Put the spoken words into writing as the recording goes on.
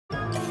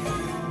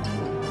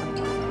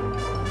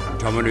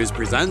TomoNews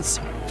presents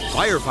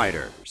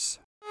Firefighters.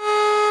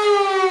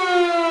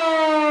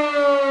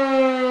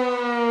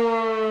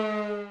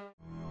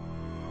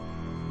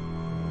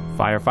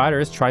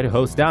 Firefighters try to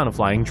hose down a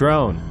flying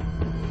drone.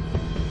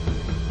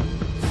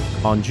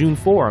 On June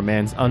 4, a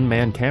man's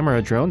unmanned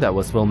camera drone that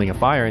was filming a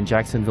fire in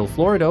Jacksonville,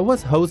 Florida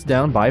was hosed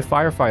down by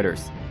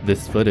firefighters.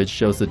 This footage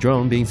shows the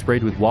drone being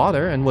sprayed with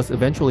water and was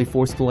eventually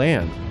forced to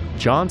land.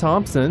 John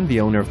Thompson, the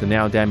owner of the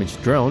now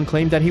damaged drone,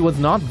 claimed that he was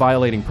not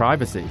violating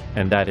privacy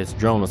and that his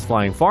drone was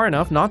flying far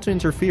enough not to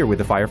interfere with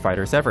the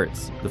firefighters'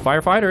 efforts. The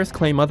firefighters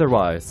claim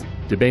otherwise.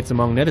 Debates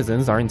among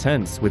netizens are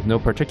intense, with no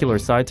particular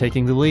side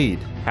taking the lead.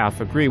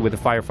 Half agree with the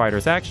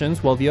firefighters'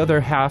 actions, while the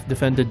other half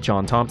defended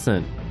John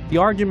Thompson. The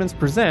arguments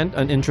present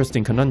an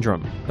interesting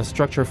conundrum. A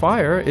structure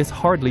fire is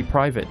hardly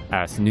private,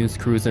 as news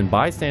crews and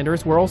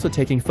bystanders were also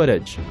taking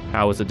footage.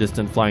 How is a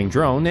distant flying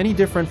drone any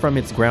different from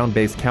its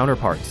ground-based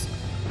counterparts?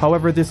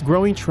 However, this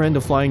growing trend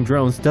of flying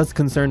drones does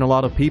concern a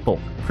lot of people.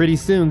 Pretty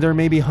soon, there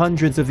may be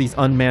hundreds of these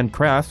unmanned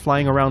crafts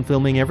flying around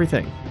filming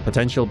everything.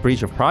 Potential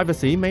breach of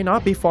privacy may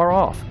not be far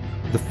off.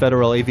 The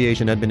Federal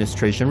Aviation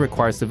Administration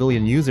requires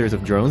civilian users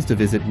of drones to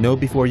visit Know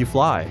Before You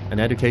Fly, an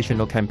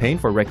educational campaign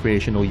for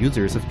recreational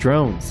users of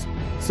drones.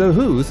 So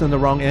who's on the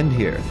wrong end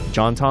here?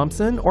 John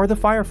Thompson or the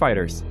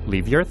firefighters?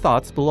 Leave your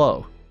thoughts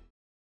below.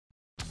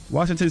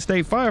 Washington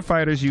State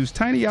firefighters used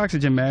tiny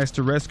oxygen masks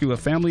to rescue a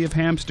family of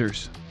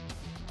hamsters.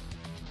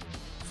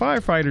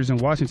 Firefighters in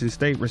Washington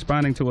State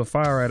responding to a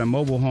fire at a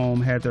mobile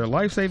home had their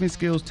life-saving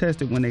skills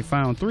tested when they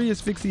found 3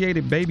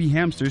 asphyxiated baby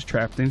hamsters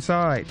trapped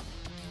inside.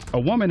 A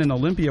woman in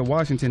Olympia,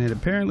 Washington had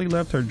apparently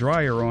left her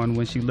dryer on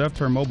when she left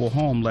her mobile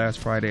home last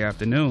Friday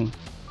afternoon.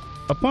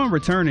 Upon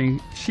returning,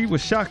 she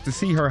was shocked to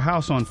see her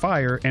house on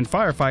fire and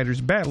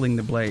firefighters battling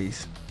the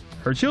blaze.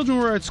 Her children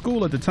were at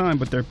school at the time,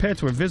 but their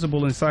pets were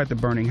visible inside the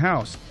burning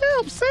house.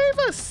 "Help!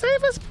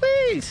 Save us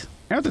please!"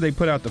 After they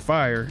put out the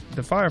fire,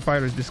 the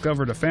firefighters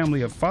discovered a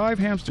family of 5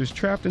 hamsters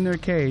trapped in their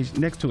cage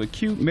next to a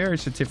cute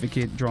marriage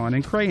certificate drawn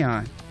in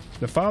crayon.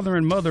 The father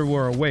and mother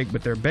were awake,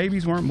 but their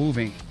babies weren't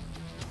moving.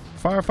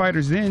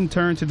 Firefighters then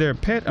turned to their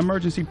pet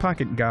emergency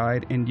pocket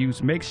guide and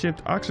used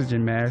makeshift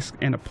oxygen masks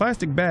and a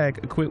plastic bag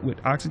equipped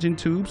with oxygen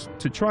tubes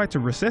to try to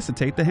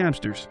resuscitate the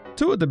hamsters.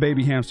 2 of the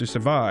baby hamsters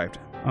survived.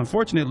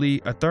 Unfortunately,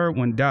 a third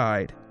one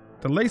died.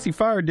 The Lacey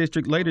Fire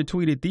District later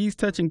tweeted these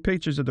touching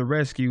pictures of the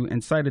rescue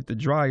and cited the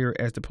dryer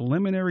as the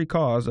preliminary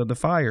cause of the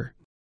fire.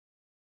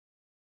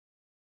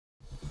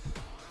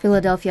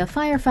 Philadelphia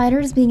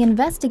firefighters being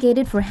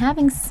investigated for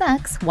having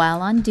sex while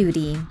on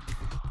duty.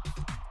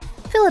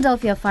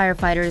 Philadelphia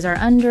firefighters are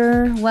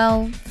under,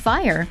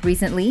 fire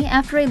recently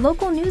after a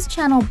local news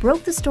channel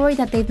broke the story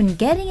that they've been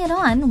getting it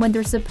on when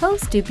they're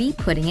supposed to be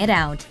putting it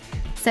out.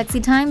 Sexy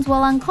times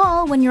while on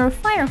call when you're a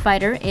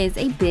firefighter is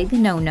a big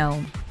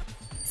no-no.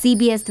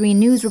 CBS 3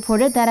 News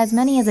reported that as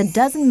many as a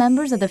dozen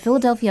members of the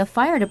Philadelphia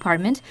Fire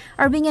Department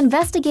are being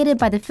investigated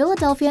by the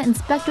Philadelphia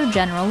Inspector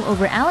General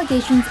over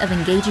allegations of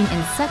engaging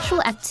in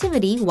sexual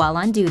activity while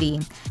on duty.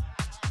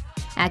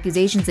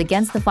 Accusations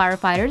against the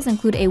firefighters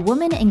include a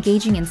woman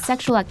engaging in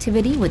sexual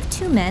activity with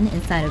 2 men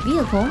inside a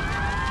vehicle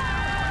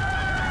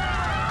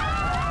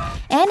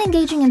and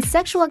engaging in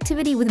sexual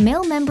activity with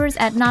male members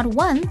at not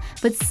one,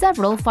 but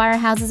several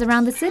firehouses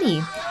around the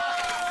city.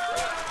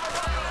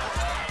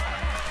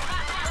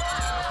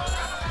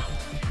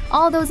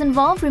 All those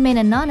involved remain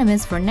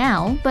anonymous for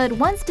now, but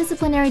once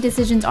disciplinary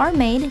decisions are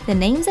made, the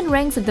names and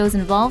ranks of those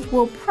involved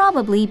will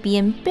probably be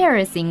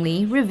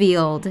embarrassingly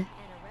revealed.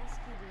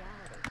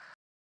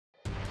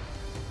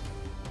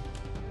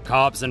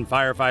 Cops and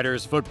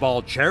firefighters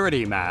football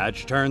charity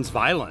match turns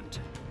violent.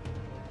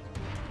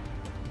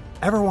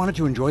 Ever wanted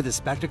to enjoy the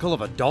spectacle of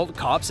adult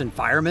cops and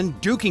firemen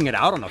duking it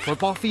out on a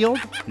football field?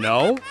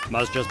 No?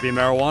 Must just be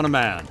Marijuana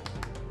Man.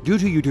 Due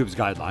to YouTube's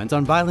guidelines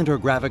on violent or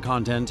graphic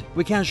content,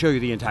 we can't show you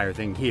the entire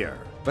thing here,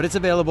 but it's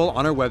available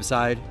on our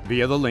website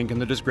via the link in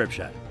the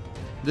description.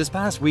 This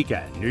past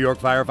weekend, New York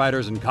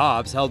firefighters and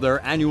cops held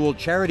their annual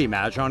charity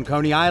match on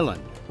Coney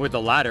Island, with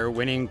the latter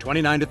winning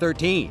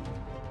 29-13.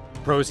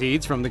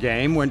 Proceeds from the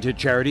game went to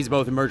charities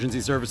both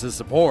emergency services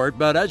support,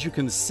 but as you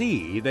can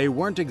see, they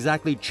weren't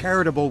exactly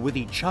charitable with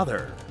each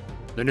other.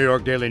 The New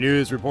York Daily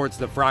News reports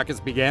the fracas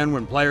began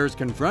when players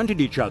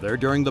confronted each other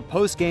during the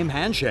postgame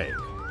handshake.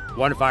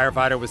 One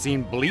firefighter was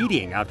seen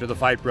bleeding after the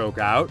fight broke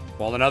out,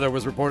 while another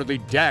was reportedly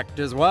decked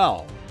as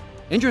well.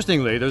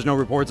 Interestingly, there's no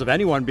reports of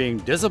anyone being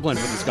disciplined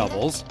for the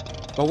scuffles.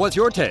 But what's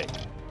your take?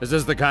 Is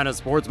this the kind of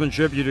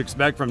sportsmanship you'd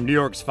expect from New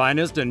York's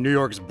finest and New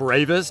York's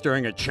bravest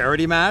during a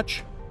charity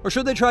match? Or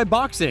should they try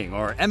boxing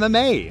or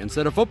MMA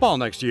instead of football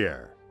next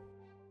year?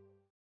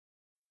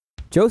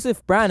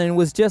 Joseph Brannon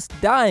was just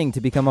dying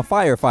to become a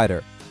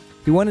firefighter.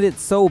 He wanted it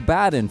so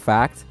bad, in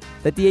fact,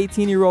 that the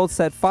 18-year-old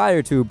set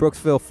fire to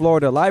Brooksville,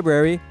 Florida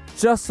library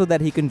just so that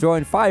he can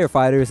join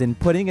firefighters in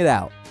putting it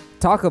out.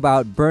 Talk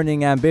about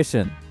burning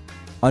ambition.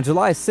 On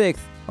July 6th,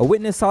 a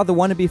witness saw the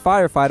wannabe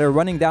firefighter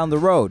running down the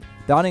road,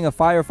 donning a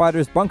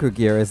firefighter's bunker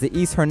gear as the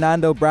East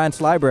Hernando Branch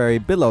Library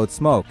billowed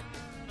smoke.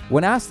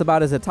 When asked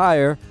about his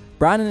attire,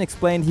 Brannon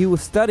explained he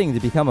was studying to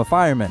become a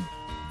fireman.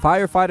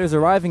 Firefighters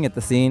arriving at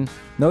the scene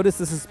noticed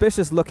a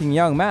suspicious-looking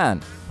young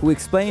man who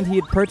explained he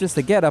had purchased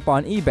a getup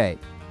on eBay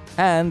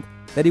and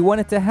that he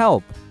wanted to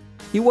help.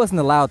 He wasn't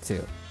allowed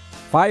to.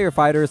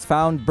 Firefighters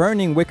found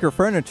burning wicker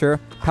furniture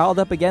piled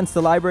up against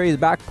the library's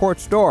back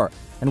porch door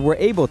and were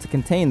able to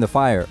contain the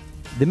fire.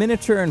 The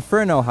miniature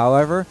inferno,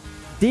 however,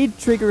 did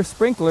trigger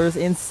sprinklers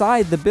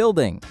inside the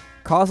building,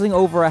 causing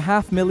over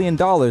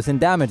 $500,000 in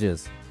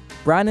damages.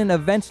 Brannon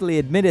eventually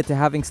admitted to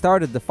having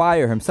started the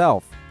fire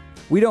himself.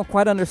 We don't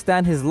quite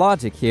understand his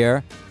logic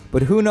here,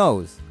 but who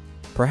knows?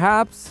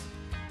 Perhaps...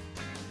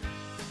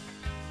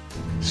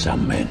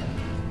 Some men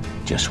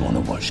just want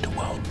to watch the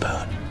world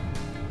burn.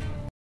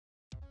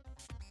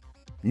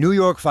 New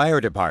York Fire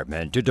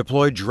Department to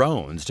deploy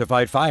drones to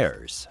fight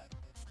fires.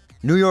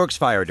 New York's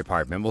fire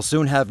department will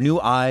soon have new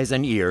eyes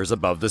and ears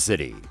above the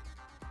city.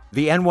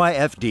 The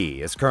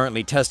NYPD is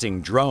currently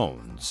testing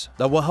drones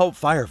that will help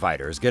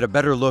firefighters get a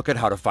better look at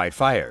how to fight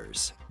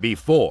fires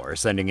before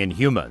sending in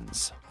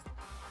humans.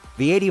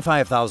 The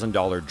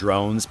 $85,000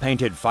 drones,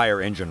 painted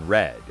fire engine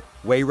red,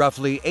 weigh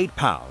roughly 8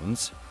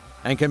 pounds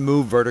and can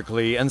move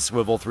vertically and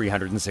swivel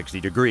 360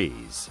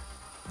 degrees.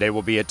 They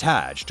will be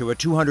attached to a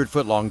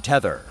 200-foot-long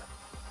tether.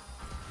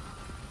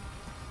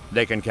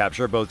 They can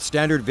capture both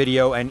standard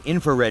video and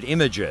infrared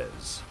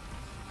images,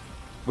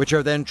 which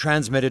are then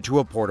transmitted to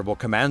a portable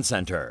command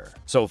center,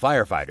 so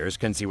firefighters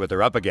can see what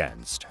they're up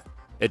against.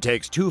 It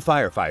takes 2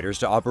 firefighters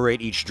to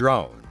operate each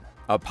drone,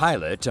 a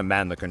pilot to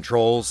man the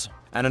controls,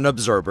 and an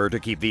observer to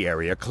keep the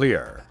area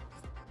clear.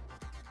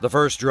 The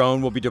first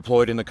drone will be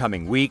deployed in the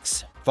coming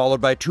weeks,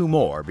 followed by 2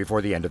 more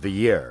before the end of the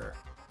year.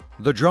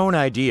 The drone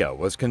idea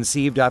was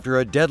conceived after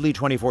a deadly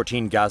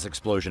 2014 gas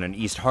explosion in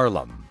East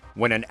Harlem,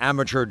 when an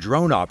amateur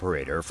drone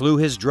operator flew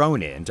his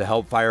drone in to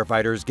help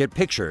firefighters get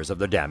pictures of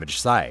the damaged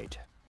site.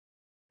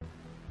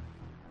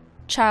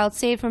 Child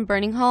saved from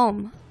burning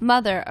home.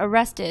 Mother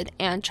arrested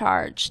and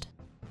charged.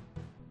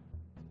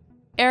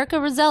 Erica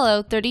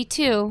Rosello,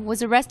 32,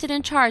 was arrested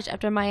and charged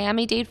after a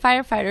Miami-Dade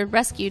firefighter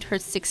rescued her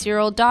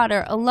 6-year-old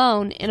daughter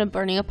alone in a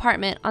burning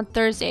apartment on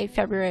Thursday,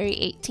 February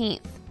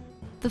 18th.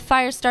 The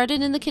fire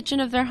started in the kitchen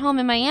of their home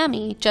in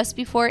Miami just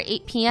before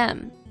 8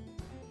 p.m.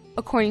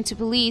 According to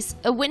police,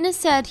 a witness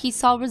said he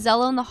saw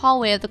Rosello in the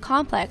hallway of the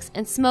complex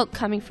and smoke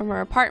coming from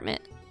her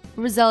apartment.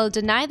 Rosello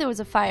denied there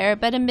was a fire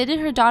but admitted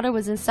her daughter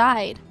was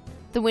inside.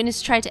 The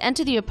witness tried to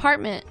enter the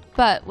apartment,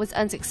 but was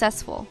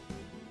unsuccessful.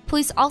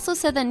 Police also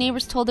said that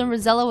neighbors told them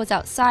Rosello was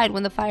outside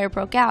when the fire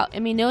broke out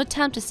and made no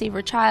attempt to save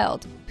her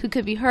child, who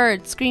could be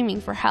heard screaming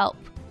for help.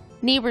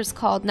 Neighbors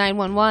called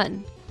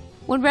 911.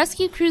 When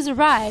rescue crews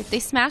arrived,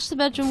 they smashed the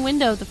bedroom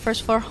window of the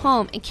first-floor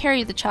home and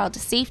carried the child to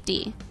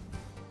safety.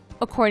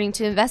 According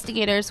to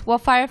investigators, while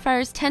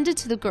firefighters tended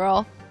to the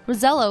girl,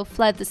 Rosello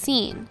fled the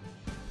scene.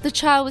 The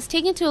child was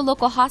taken to a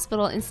local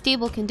hospital in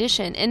stable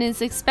condition and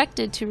is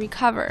expected to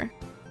recover.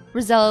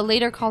 Rosello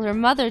later called her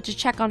mother to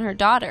check on her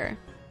daughter.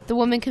 The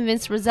woman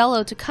convinced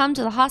Rosello to come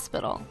to the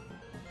hospital.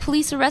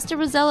 Police arrested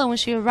Rosello when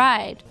she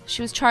arrived.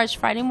 She was charged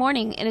Friday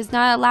morning and is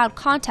not allowed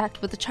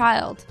contact with the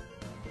child.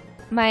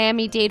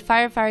 Miami-Dade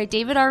firefighter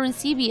David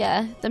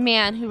Arancibia, the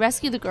man who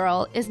rescued the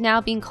girl, is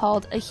now being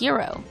called a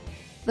hero.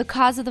 The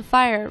cause of the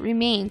fire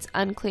remains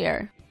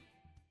unclear.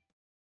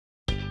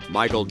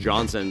 Michael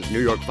Johnson's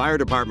New York Fire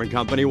Department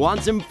company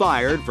wants him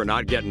fired for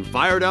not getting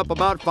fired up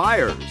about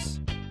fires.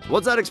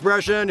 What's that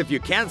expression? If you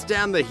can't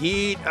stand the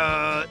heat,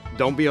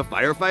 don't be a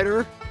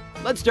firefighter?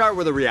 Let's start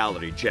with a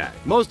reality check.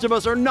 Most of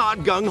us are not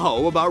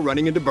gung-ho about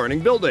running into burning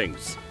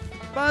buildings.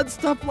 But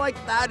stuff like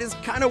that is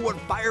kind of what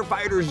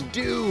firefighters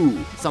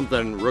do.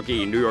 Something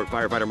rookie New York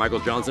firefighter Michael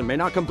Johnson may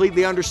not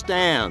completely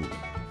understand.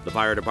 The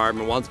fire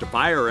department wants to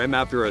fire him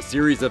after a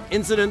series of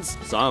incidents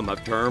some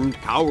have termed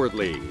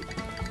cowardly.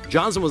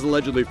 Johnson was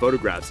allegedly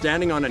photographed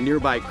standing on a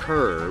nearby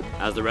curb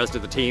as the rest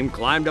of the team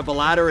climbed up a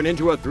ladder and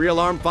into a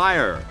 3-alarm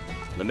fire.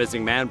 The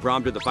missing man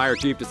prompted the fire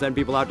chief to send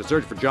people out to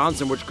search for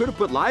Johnson, which could have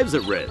put lives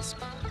at risk.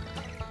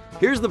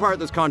 Here's the part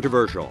that's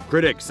controversial.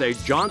 Critics say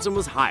Johnson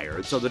was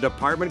hired so the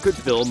department could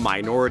fill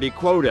minority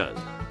quotas.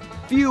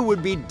 Few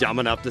would be dumb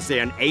enough to say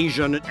an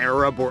Asian,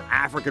 Arab, or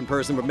African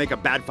person would make a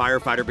bad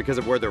firefighter because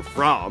of where they're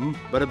from.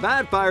 But a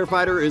bad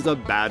firefighter is a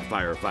bad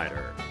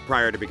firefighter.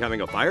 Prior to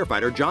becoming a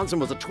firefighter, Johnson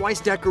was a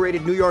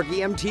twice-decorated New York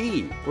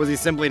EMT. Was he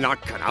simply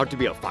not cut out to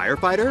be a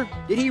firefighter?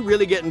 Did he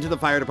really get into the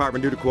fire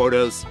department due to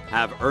quotas?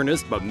 Have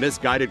earnest but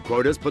misguided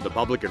quotas put the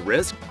public at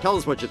risk? Tell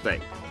us what you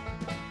think.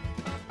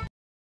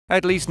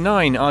 At least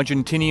 9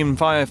 Argentinian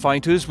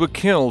firefighters were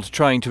killed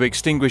trying to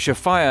extinguish a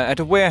fire at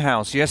a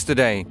warehouse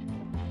yesterday.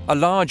 A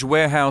large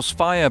warehouse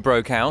fire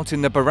broke out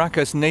in the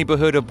Barracas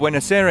neighborhood of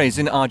Buenos Aires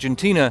in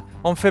Argentina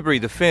on February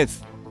the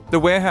 5th.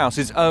 The warehouse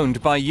is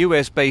owned by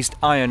US-based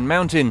Iron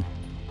Mountain,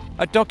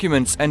 a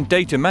documents and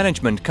data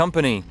management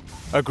company.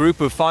 A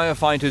group of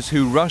firefighters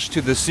who rushed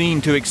to the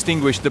scene to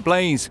extinguish the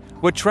blaze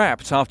were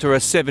trapped after a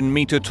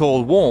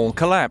 7-meter-tall wall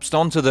collapsed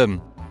onto them.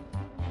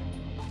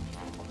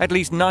 At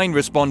least 9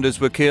 responders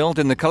were killed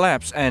in the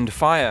collapse and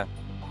fire.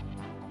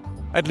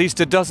 At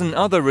least a dozen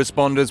other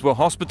responders were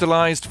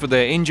hospitalized for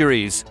their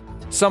injuries,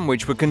 some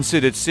which were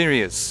considered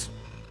serious.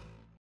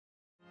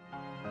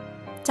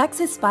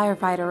 Texas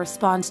firefighter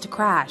responds to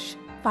crash,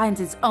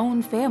 finds his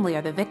own family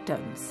are the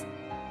victims.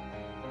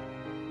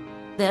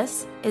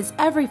 This is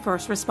every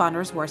first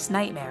responder's worst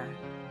nightmare.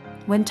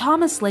 When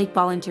Thomas Lake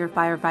volunteer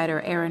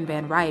firefighter Aaron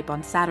Van Ripe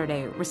on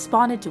Saturday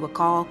responded to a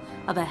call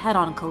of a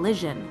head-on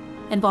collision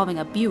involving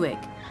a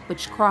Buick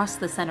which crossed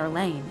the center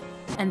lane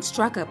and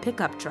struck a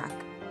pickup truck.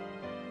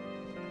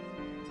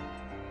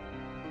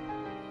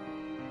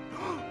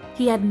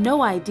 He had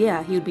no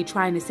idea he would be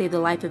trying to save the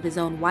life of his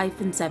own wife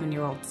and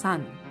 7-year-old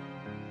son.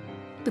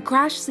 The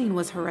crash scene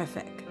was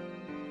horrific.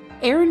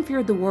 Aaron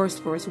feared the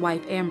worst for his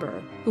wife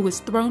Amber, who was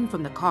thrown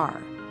from the car.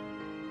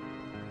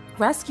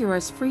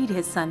 Rescuers freed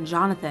his son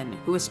Jonathan,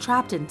 who was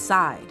trapped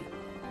inside.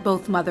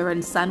 Both mother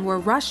and son were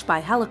rushed by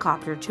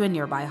helicopter to a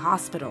nearby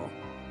hospital.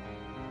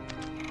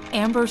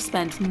 Amber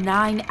spent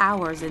 9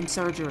 hours in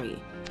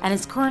surgery and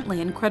is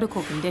currently in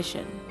critical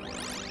condition.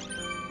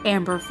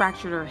 Amber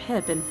fractured her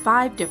hip in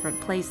 5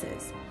 different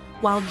places,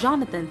 while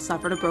Jonathan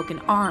suffered a broken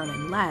arm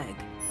and leg.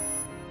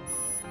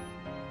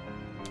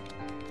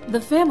 The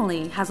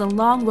family has a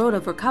long road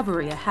of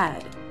recovery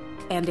ahead,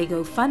 and a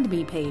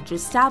GoFundMe page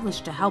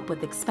established to help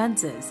with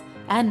expenses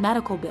and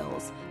medical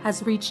bills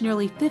has reached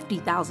nearly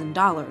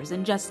 $50,000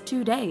 in just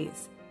 2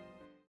 days.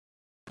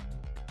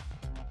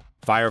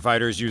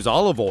 Firefighters use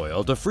olive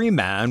oil to free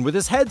man with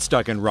his head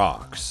stuck in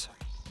rocks.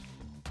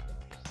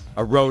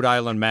 A Rhode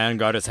Island man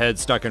got his head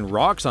stuck in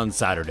rocks on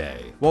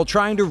Saturday while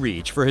trying to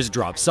reach for his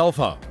dropped cell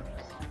phone.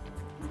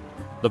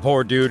 The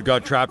poor dude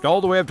got trapped all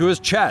the way up to his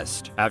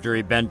chest after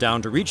he bent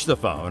down to reach the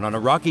phone on a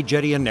rocky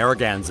jetty in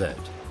Narragansett.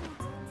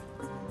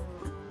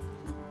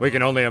 We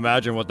can only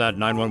imagine what that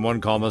 911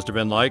 call must have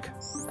been like.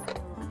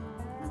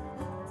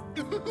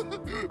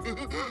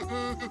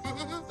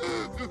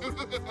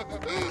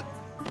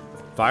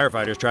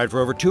 Firefighters tried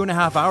for over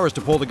 2.5 hours to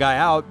pull the guy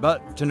out,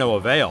 but to no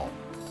avail.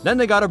 Then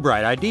they got a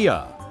bright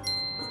idea.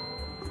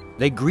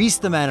 They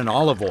greased the man in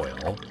olive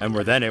oil and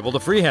were then able to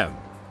free him.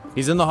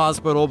 He's in the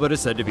hospital but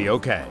is said to be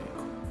okay.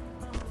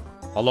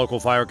 A local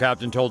fire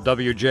captain told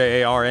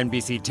WJAR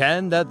NBC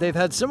 10 that they've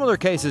had similar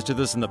cases to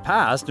this in the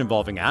past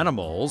involving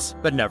animals,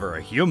 but never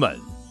a human.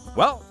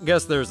 Well,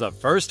 guess there's a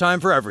first time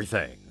for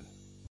everything.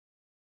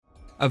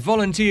 A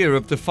volunteer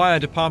of the fire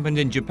department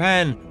in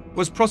Japan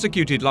was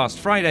prosecuted last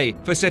Friday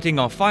for setting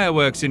off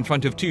fireworks in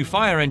front of 2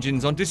 fire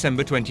engines on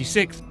December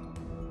 26th.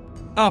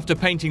 After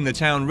painting the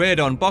town red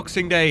on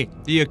Boxing Day,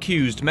 the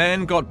accused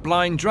man got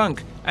blind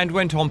drunk and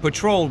went on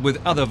patrol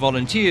with other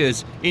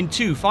volunteers in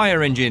 2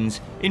 fire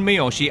engines in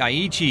Miyoshi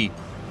Aichi.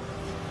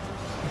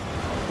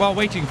 While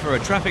waiting for a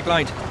traffic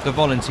light, the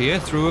volunteer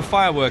threw a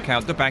firework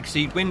out the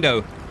backseat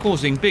window,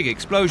 causing big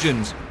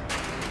explosions.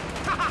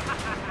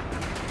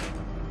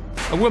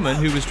 A woman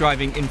who was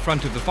driving in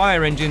front of the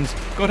fire engines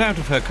got out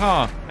of her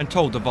car and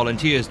told the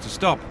volunteers to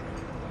stop,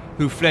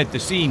 who fled the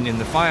scene in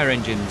the fire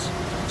engines.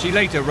 She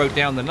later wrote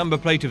down the number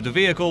plate of the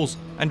vehicles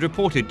and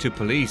reported to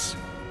police.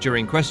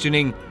 During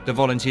questioning, the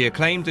volunteer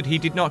claimed that he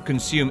did not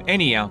consume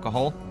any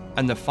alcohol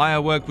and the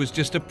firework was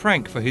just a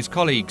prank for his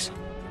colleagues.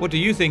 What do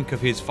you think of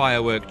his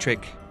firework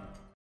trick?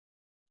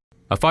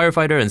 A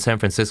firefighter in San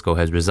Francisco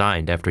has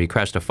resigned after he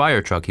crashed a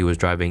fire truck he was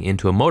driving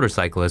into a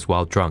motorcyclist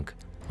while drunk.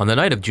 On the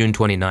night of June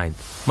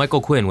 29th, Michael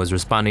Quinn was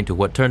responding to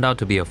what turned out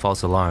to be a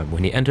false alarm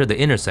when he entered the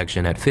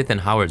intersection at 5th and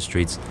Howard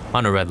Streets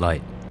on a red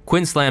light.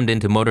 Quinn slammed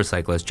into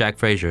motorcyclist Jack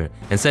Frazier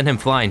and sent him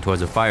flying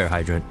towards a fire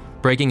hydrant,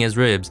 breaking his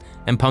ribs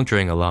and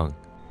puncturing a lung.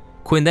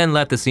 Quinn then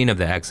left the scene of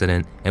the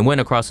accident and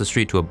went across the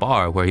street to a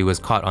bar where he was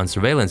caught on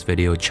surveillance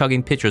video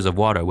chugging pitchers of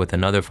water with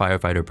another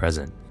firefighter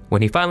present.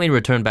 When he finally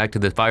returned back to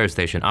the fire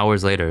station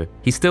hours later,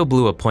 he still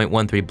blew a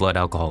 .13 blood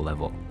alcohol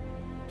level.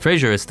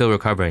 Frazier is still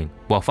recovering,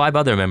 while 5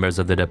 other members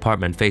of the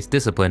department face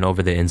discipline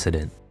over the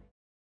incident.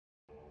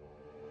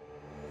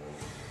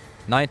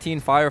 19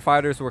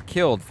 firefighters were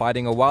killed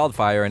fighting a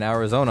wildfire in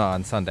Arizona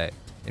on Sunday,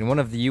 in one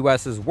of the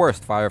U.S.'s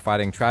worst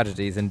firefighting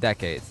tragedies in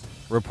decades.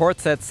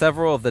 Reports said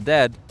several of the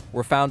dead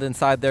were found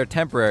inside their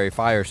temporary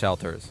fire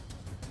shelters.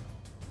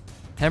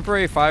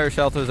 Temporary fire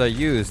shelters are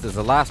used as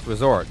a last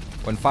resort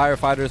when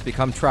firefighters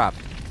become trapped.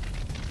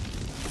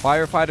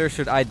 Firefighters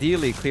should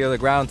ideally clear the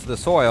ground to the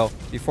soil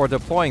before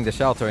deploying the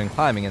shelter and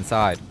climbing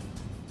inside.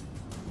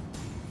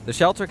 The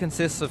shelter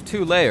consists of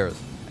 2 layers,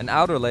 an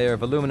outer layer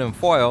of aluminum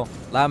foil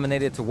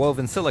laminated to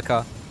woven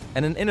silica,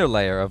 and an inner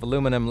layer of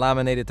aluminum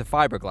laminated to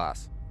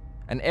fiberglass.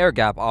 An air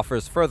gap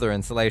offers further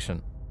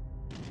insulation.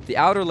 The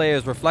outer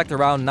layers reflect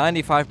around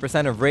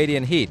 95% of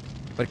radiant heat,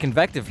 but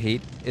convective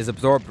heat is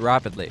absorbed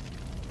rapidly.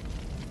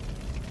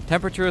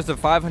 Temperatures of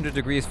 500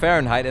 degrees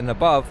Fahrenheit and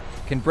above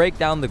can break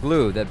down the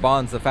glue that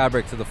bonds the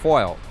fabric to the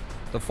foil.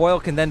 The foil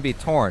can then be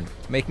torn,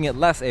 making it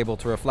less able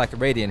to reflect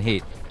radiant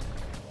heat.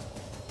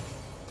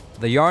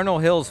 The Yarnell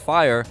Hills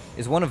fire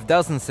is one of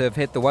dozens that have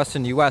hit the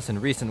western U.S.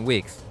 in recent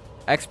weeks.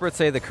 Experts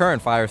say the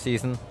current fire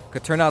season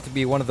could turn out to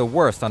be one of the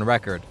worst on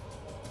record.